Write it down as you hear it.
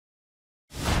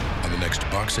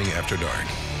Boxing After Dark.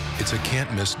 It's a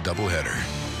can't-miss doubleheader.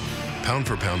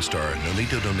 Pound-for-pound star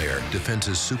Nonito Donaire defends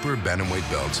his super bantamweight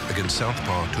belts against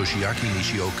southpaw Toshiaki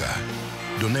Nishioka.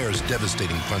 Donaire's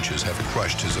devastating punches have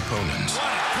crushed his opponents. What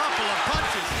a couple of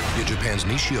punches! Yet Japan's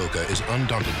Nishioka is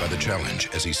undaunted by the challenge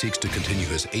as he seeks to continue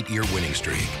his 8-year winning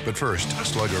streak. But first,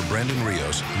 slugger Brandon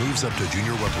Rios moves up to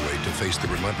junior welterweight to face the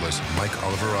relentless Mike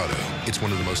Alvarado. It's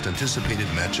one of the most anticipated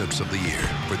matchups of the year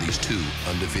for these two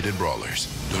undefeated brawlers.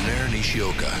 Donaire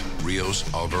Nishioka,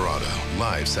 Rios Alvarado,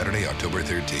 live Saturday, October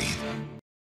 13th.